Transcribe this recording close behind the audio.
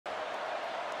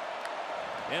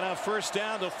And on first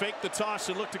down, they'll fake the toss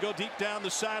and look to go deep down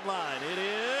the sideline. It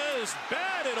is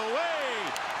batted away.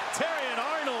 Terrion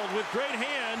Arnold with great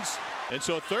hands. And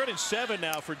so 3rd and 7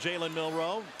 now for Jalen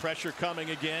Milroe. Pressure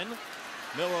coming again.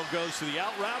 Milroe goes to the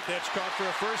out route. That's caught for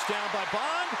a first down by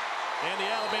Bond. And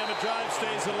the Alabama drive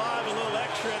stays alive. A little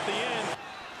extra at the end.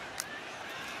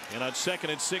 And on 2nd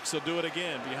and 6, they'll do it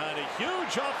again behind a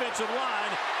huge offensive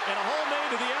line. And a hole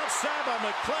made to the outside by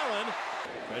McClellan.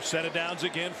 Fresh set of downs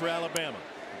again for Alabama.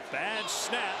 Bad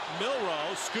snap.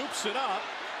 Milroe scoops it up.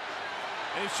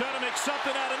 And he's trying to make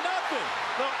something out of nothing.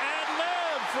 They'll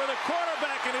ad-lib for the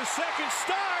quarterback in his 2nd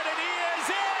start. And he is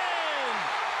in!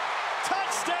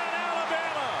 Touchdown,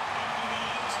 Alabama!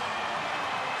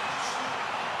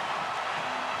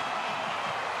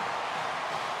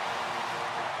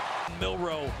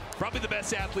 Milroe, probably the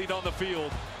best athlete on the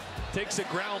field, takes a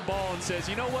ground ball and says,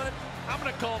 you know what? I'm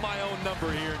going to call my own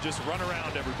number here and just run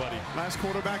around everybody. Last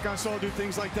quarterback I saw do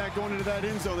things like that going into that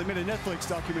end zone. They made a Netflix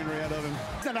documentary out of him.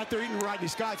 He's not out there eating Rodney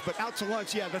Scotch, but out to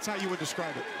lunch, yeah, that's how you would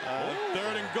describe it.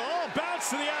 3rd and goal, bounce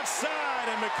to the outside,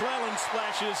 and McClellan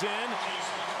splashes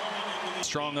in.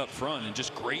 Strong up front and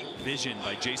just great vision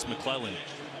by Jace McClellan.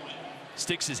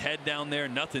 Sticks his head down there,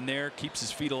 nothing there, keeps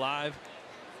his feet alive.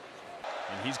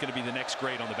 And he's going to be the next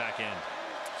great on the back end.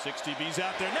 6 DBs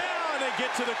out there now, and they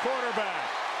get to the quarterback.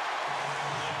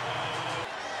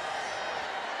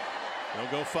 They'll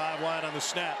go 5 wide on the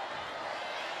snap.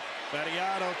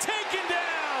 Vattiato taken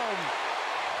down.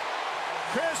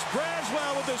 Chris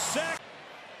Braswell with the sack.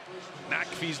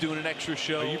 McAfee's doing an extra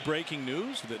show. Are you breaking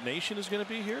news that Nation is going to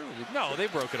be here? No, they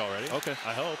broke it already. Okay.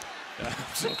 I hope.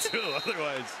 So too,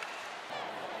 otherwise.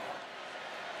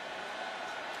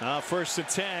 1st and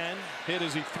 10. Hit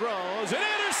as he throws. And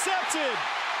intercepted.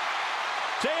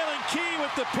 Jalen Key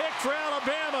with the pick for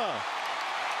Alabama.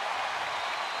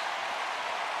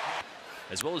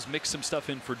 As well as mix some stuff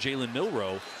in for Jalen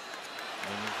Milroe.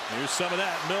 And here's some of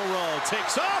that. Milroe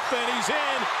takes off, and he's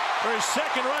in for his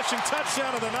 2nd rushing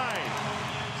touchdown of the night.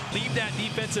 Leave that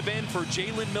defensive end for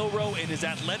Jalen Milroe and his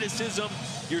athleticism.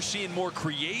 You're seeing more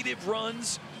creative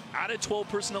runs out of 12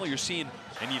 personnel. You're seeing,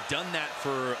 and you've done that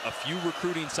for a few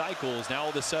recruiting cycles. Now all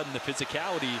of a sudden the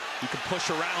physicality, you can push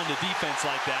around a defense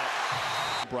like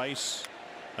that. Bryce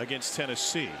against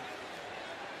Tennessee.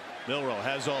 Milroe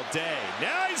has all day.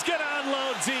 Now he's going to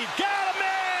unload deep. Got a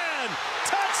man!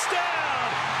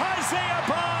 Touchdown! Isaiah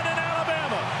Bond in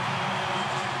Alabama.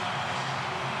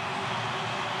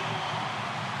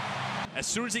 As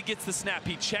soon as he gets the snap,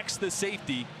 he checks the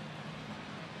safety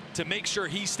to make sure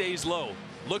he stays low.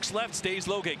 Looks left, stays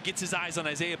low, gets his eyes on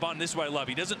Isaiah Bond. This is what I love.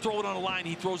 He doesn't throw it on a line.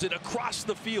 He throws it across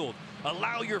the field.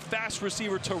 Allow your fast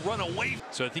receiver to run away.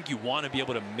 So I think you want to be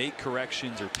able to make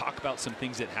corrections or talk about some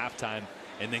things at halftime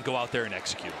and then go out there and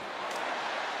execute.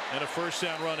 And a 1st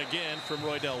down run again from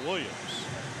Roydell Williams.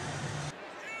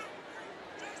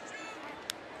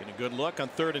 Getting a good look on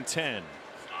 3rd and 10.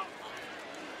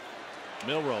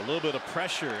 Milroe, a little bit of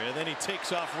pressure, and then he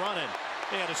takes off running.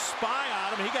 They had a spy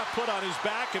on him. He got put on his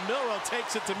back, and Milroe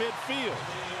takes it to midfield.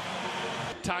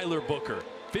 Tyler Booker,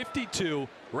 52,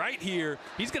 right here.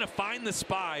 He's going to find the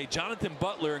spy, Jonathan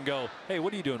Butler, and go, hey,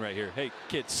 what are you doing right here? Hey,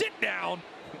 kid, sit down.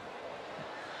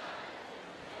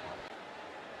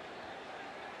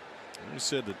 You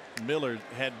said that Miller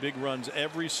had big runs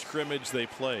every scrimmage they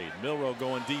played. Milroe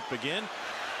going deep again.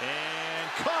 And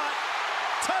caught.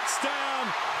 Touchdown,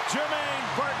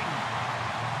 Jermaine Burton.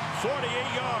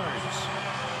 48 yards.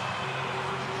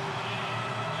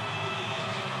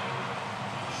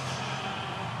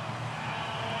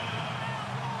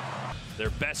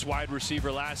 Their best wide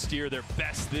receiver last year, their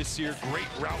best this year. Great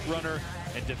route runner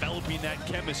and developing that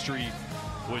chemistry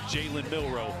with Jalen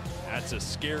Milroe. That's a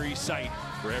scary sight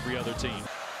for every other team.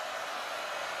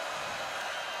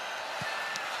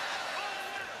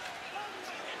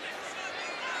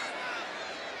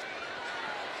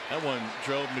 That one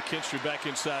drove McKinstry back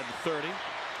inside the 30.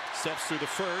 Steps through the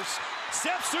 1st.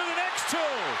 Steps through the next 2.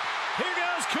 Here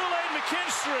goes Kool-Aid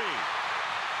McKinstry.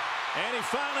 And he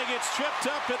finally gets tripped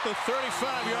up at the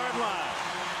 35-yard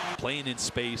line. Playing in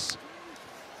space.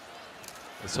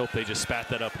 Let's hope they just spat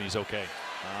that up and he's okay.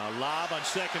 Lob on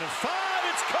 2nd and 5.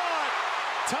 It's caught.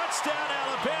 Touchdown,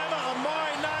 Alabama.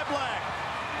 Amari Niblack.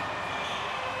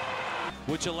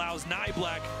 Which allows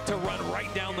Niblack to run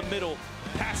right down the middle,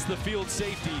 past the field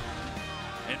safety.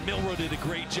 And Milroe did a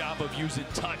great job of using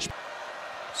touch.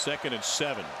 2nd and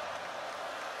 7.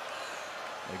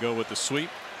 They go with the sweep.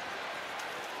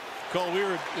 Cole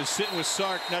Weir is sitting with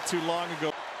Sark not too long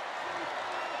ago.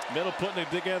 Middle putting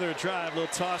together a drive.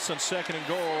 Little toss on 2nd and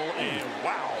goal. And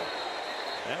wow.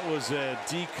 That was a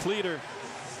decleater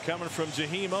coming from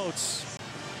Jaheim Oates.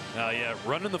 Yeah,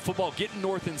 running the football, getting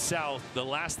north and south. The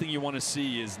last thing you want to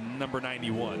see is number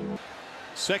 91.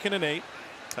 2nd and 8.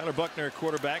 Tyler Buckner,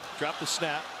 quarterback, dropped the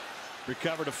snap,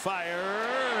 recover to fire,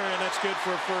 and that's good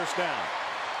for a first down.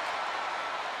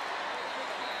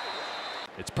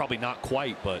 It's probably not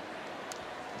quite, but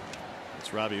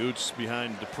it's Robbie Oots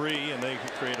behind Dupree, and they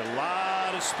create a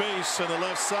lot of space on the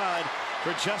left side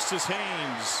for Justice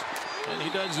Haynes, and he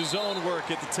does his own work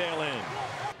at the tail end.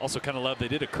 Also kind of love they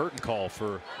did a curtain call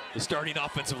for the starting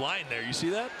offensive line there. You see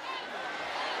that?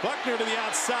 Buckner to the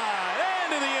outside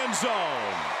and to the end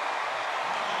zone.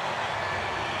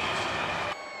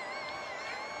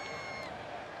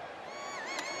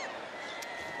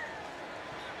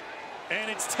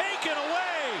 And it's taken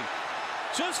away.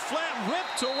 Just flat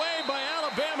ripped away by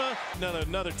Alabama.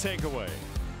 Another takeaway.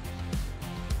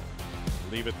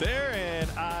 Leave it there, and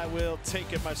I will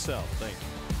take it myself. Thank you.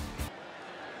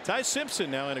 Ty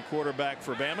Simpson now in a quarterback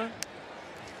for Bama.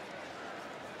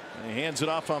 And he hands it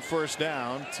off on first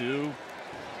down to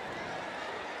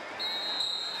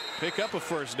pick up a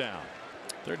first down.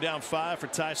 3rd down 5 for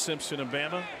Ty Simpson and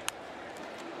Bama.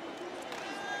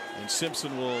 And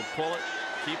Simpson will pull it,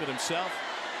 keep it himself,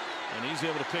 and he's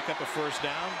able to pick up a first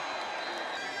down.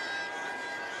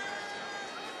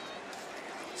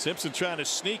 Simpson trying to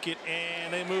sneak it,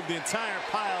 and they move the entire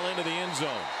pile into the end zone.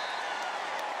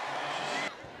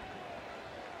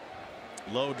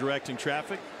 Low directing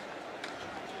traffic.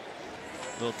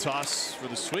 Little toss for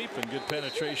the sweep and good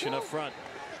penetration up front.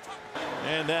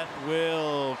 And that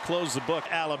will close the book.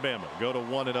 Alabama go to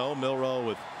 1-0. Milroe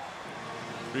with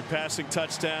 3 passing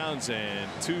touchdowns and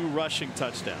 2 rushing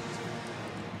touchdowns.